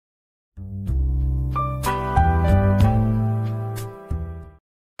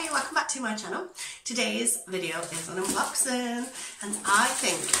to my channel. Today's video is an unboxing and I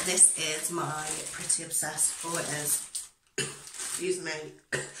think this is my Pretty Obsessed, oh it is, excuse me,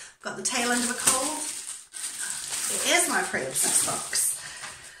 got the tail end of a cold. It is my Pretty Obsessed box.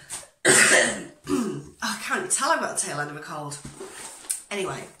 Oh, I can't tell I've got the tail end of a cold.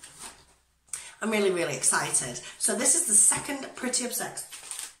 Anyway, I'm really excited. So this is the second Pretty Obsessed.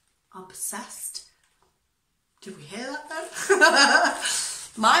 Did we hear that then?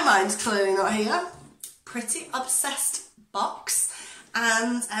 My mind's clearly not here. Pretty Obsessed box.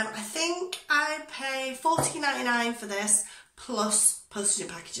 And I think I pay $14.99 for this plus postage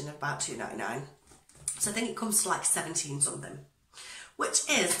and packaging of about $2.99. So I think it comes to like 17 something. Which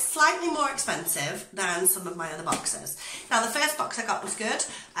is slightly more expensive than some of my other boxes. Now the first box I got was good.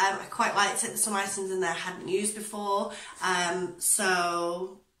 I quite liked it. There's some items in there I hadn't used before.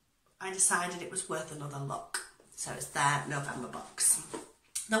 So I decided it was worth another look. So it's their November box.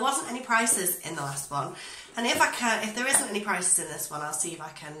 There wasn't any prices in the last one. And if there isn't any prices in this one, I'll see if I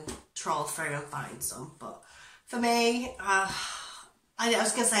can troll through and find some. But for me, I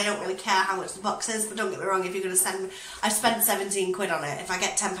was going to say I don't really care how much the box is, but don't get me wrong, if you're going to send me, I've spent 17 quid on it. If I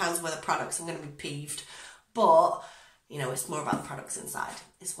get £10 worth of products, I'm going to be peeved. But, you know, it's more about the products inside,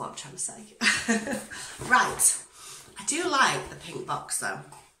 is what I'm trying to say. Right. I do like the pink box though.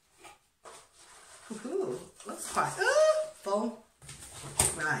 Ooh, looks quite full.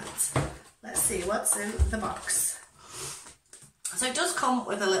 Right. Let's see what's in the box. So it does come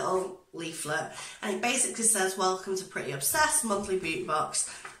with a little leaflet and it basically says welcome to Pretty Obsessed monthly beauty box,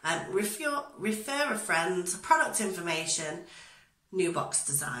 refer a friend, product information, new box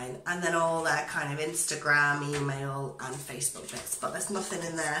design, and then all their kind of Instagram, email and Facebook bits, but there's nothing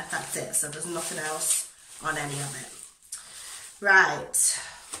in there. That's it. So there's nothing else on any of it. Right,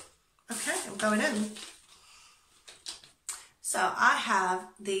 okay, I'm going in. So I have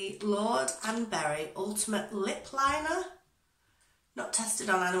the Lord & Berry Ultimate Lip Liner. Not tested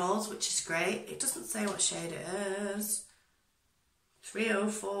on animals, which is great. It doesn't say what shade it is.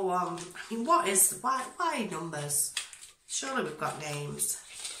 3041. I mean, why numbers? Surely we've got names.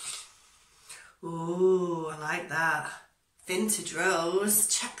 Ooh, I like that. Vintage Rose.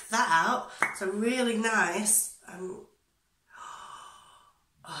 Check that out. It's a really nice. Oh,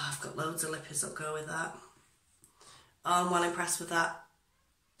 I've got loads of lippies that go with that. Oh, I'm well impressed with that.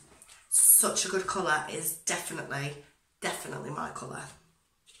 Such a good colour. Is definitely my colour.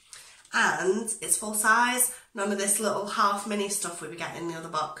 And it's full size. None of this little half mini stuff we were getting in the other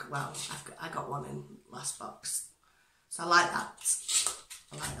box. Well, I got one in last box. So I like that.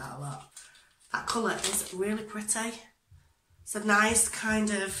 I like that a lot. That colour is really pretty. It's a nice kind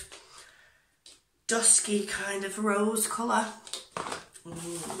of dusky kind of rose colour.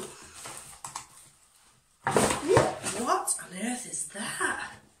 What on earth is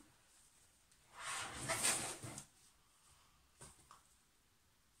that?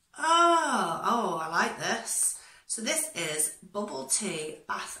 Oh, I like this. So this is Bubble Tea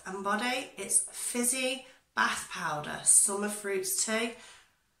Bath and Body. It's fizzy bath powder, summer fruits tea,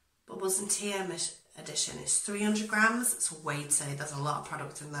 bubbles and tea edition. It's 300 grams. It's weighty. There's a lot of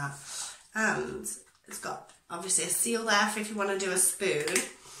product in that. And it's got obviously a seal there for if you want to do a spoon.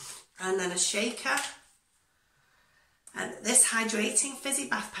 And then a shaker. And this hydrating fizzy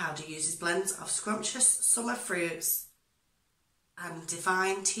bath powder uses blends of scrumptious summer fruits and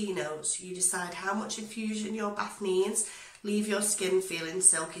divine tea notes. You decide how much infusion your bath needs. Leave your skin feeling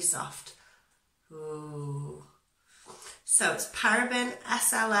silky soft. Ooh. So it's paraben,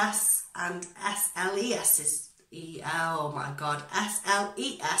 SLS and SLES oh my god,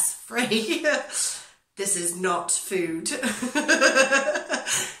 SLES free. This is not food.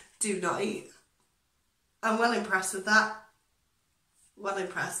 Do not eat. I'm well impressed with that. Well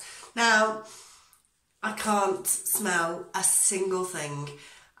impressed. Now, I can't smell a single thing.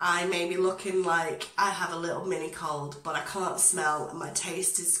 I may be looking like I have a little mini cold, but I can't smell and my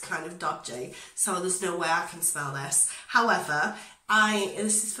taste is kind of dodgy. So there's no way I can smell this. However,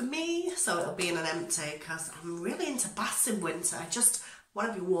 this is for me, so it'll be in an empty because I'm really into baths in winter. I just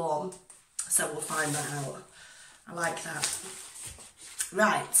want to be warm. So we'll find that out. I like that.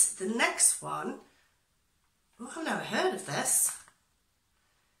 Right, the next one. Oh, I've never heard of this.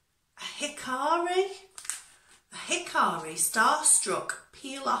 A Hikari Starstruck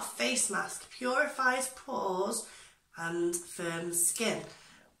Peel Off Face Mask. Purifies pores and firms skin.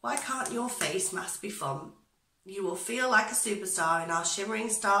 Why can't your face mask be fun? You will feel like a superstar in our shimmering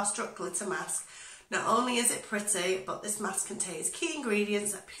Starstruck glitter mask. Not only is it pretty, but this mask contains key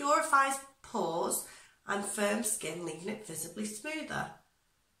ingredients that purifies pores and firm skin, leaving it visibly smoother.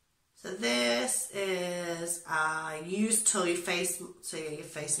 So this is a use till your face, so your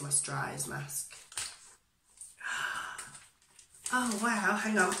face mask dries mask. Oh wow,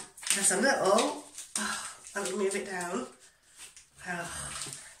 hang on. There's a little, let me move it down.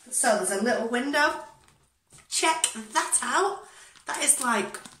 So there's a little window. Check that out. That is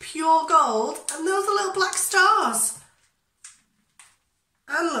like pure gold, and those are little black stars.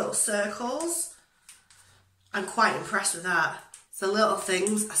 And little circles. I'm quite impressed with that. So little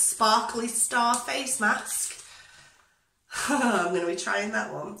things, a sparkly star face mask. I'm going to be trying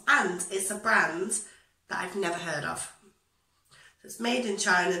that one. And it's a brand that I've never heard of. It's made in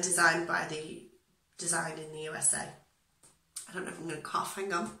China, designed in the USA. I don't know if I'm going to cough,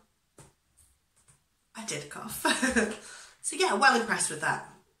 hang on. I did cough. So yeah, well impressed with that.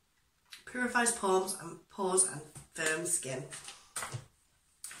 Purifies pores and firm skin.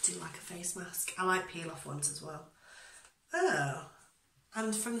 I do like a face mask. I like peel off ones as well. Oh,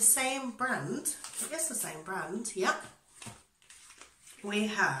 and from the same brand, I guess the same brand, yep. We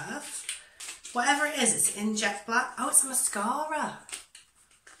have, whatever it is, it's in jet black. Oh, it's a mascara.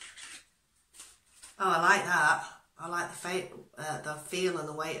 Oh, I like that. I like the feel and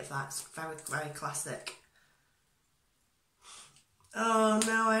the weight of that. It's very, very classic. Oh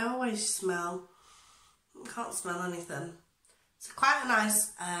no, I always smell. I can't smell anything. It's quite a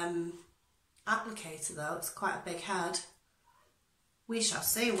nice applicator though. It's quite a big head. We shall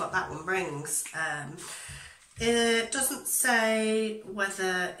see what that one brings. It doesn't say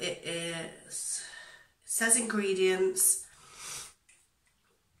whether it is. It says ingredients.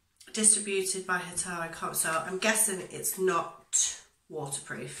 Distributed by Hitachi. So I'm guessing it's not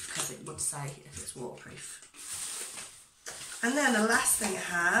waterproof, because it would say if it's waterproof. And then the last thing I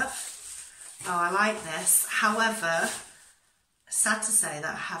have, oh, I like this. However, sad to say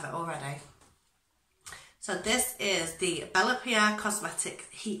that I have it already. So this is the Bella Pierre Cosmetic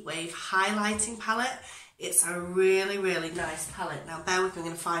Heatwave Highlighting Palette. It's a really, really nice palette. Now bear with me, I'm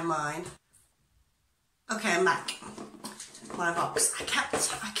going to find mine. Okay, I'm back. My box.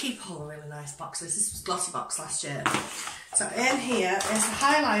 I keep all the really nice boxes. This was Glossy Box last year. So in here is the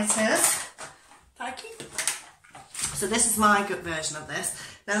highlighters that I keep. So this is my good version of this.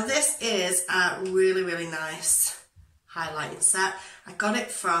 Now this is a really, really nice highlighting set. I got it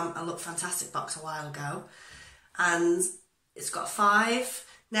from a Lookfantastic box a while ago, and it's got 5.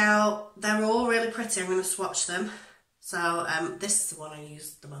 Now they're all really pretty. I'm going to swatch them. So this is the one I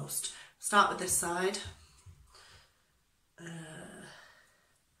use the most. Start with this side.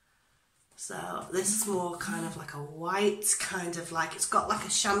 So this is more kind of like a white, kind of like, it's got like a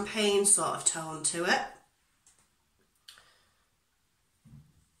champagne sort of tone to it.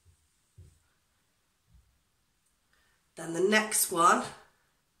 Then the next one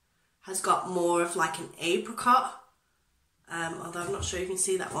has got more of like an apricot, although I'm not sure you can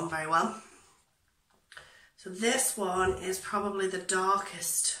see that one very well. So this one is probably the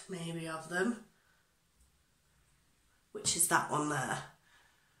darkest maybe of them, which is that one there.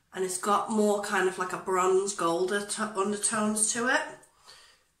 And it's got more kind of like a bronze gold undertones to it.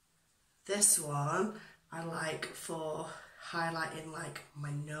 This one I like for highlighting like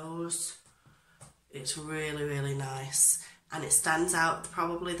my nose. It's really, really nice. And it stands out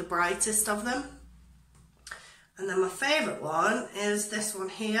probably the brightest of them. And then my favourite one is this one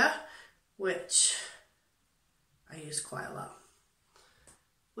here, which I use quite a lot,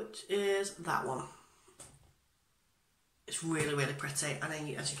 which is that one. It's really, really pretty,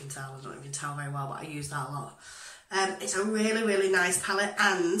 and as you can tell, I don't even tell very well, but I use that a lot. It's a really, really nice palette,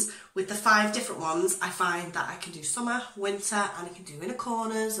 and with the 5 different ones, I find that I can do summer, winter, and I can do inner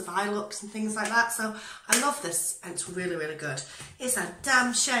corners of eye looks and things like that. So I love this, and it's really, really good. It's a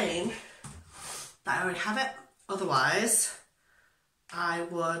damn shame that I already have it. Otherwise, I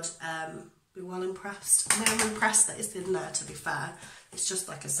would be well impressed. I mean, I'm impressed that it's in there, to be fair. It's just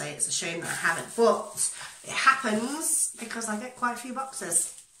like I say, it's a shame that I haven't, but it happens because I get quite a few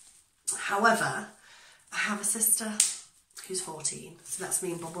boxes. However, I have a sister who's 14, so that's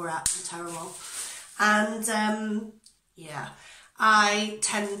me and bubble wrap. I'm terrible. And yeah, I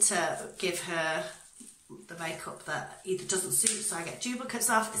tend to give her the makeup that either doesn't suit, so I get duplicates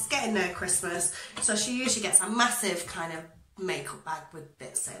off. It's getting near Christmas, so she usually gets a massive kind of makeup bag with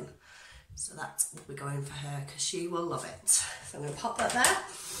bits in. So that will be going for her because she will love it. So I'm going to pop that there.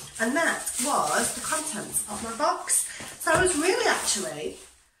 And that was the contents of my box. So I was really actually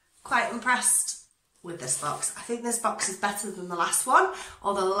quite impressed with this box. I think this box is better than the last one,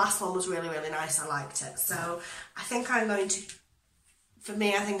 although the last one was really, really nice. I liked it. So I think I'm going to, for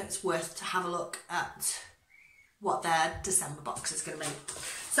me, I think it's worth to have a look at what their December box is going to be.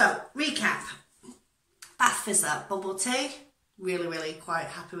 So, recap. Bath Fizzer Bubble Tea. Really, really quite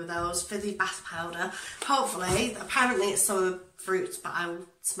happy with those. Fizzy bath powder. Hopefully, apparently it's summer fruits, but I'll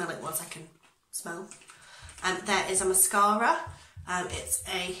smell it once I can smell. There is a mascara. It's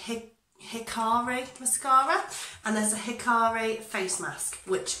a Hikari mascara, and there's a Hikari face mask,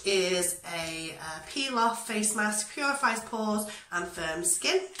 which is a peel-off face mask, purifies pores and firms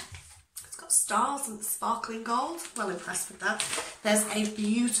skin. It's got stars and sparkling gold. Well impressed with that. There's a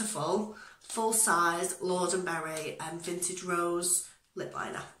beautiful full-size Lord & Berry vintage rose lip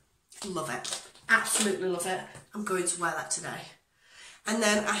liner. Love it. Absolutely love it. I'm going to wear that today. And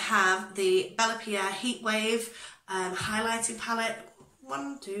then I have the Bella Pierre Heat Wave highlighting palette.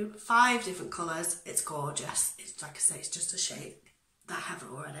 5 different colours. It's gorgeous. It's like I say, it's just a shade that I have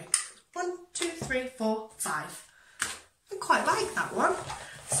it already. 1, 2, 3, 4, 5. I quite like that one.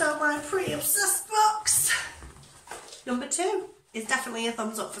 So my Pretty Obsessed box number 2 is definitely a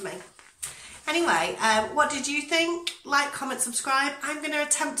thumbs up for me. Anyway, what did you think? Like, comment, subscribe. I'm going to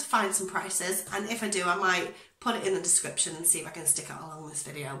attempt to find some prices, and if I do, I might put it in the description and see if I can stick it along this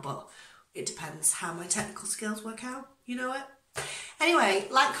video, but it depends how my technical skills work out. You know it. Anyway,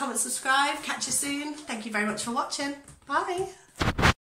 like, comment, subscribe. Catch you soon. Thank you very much for watching. Bye.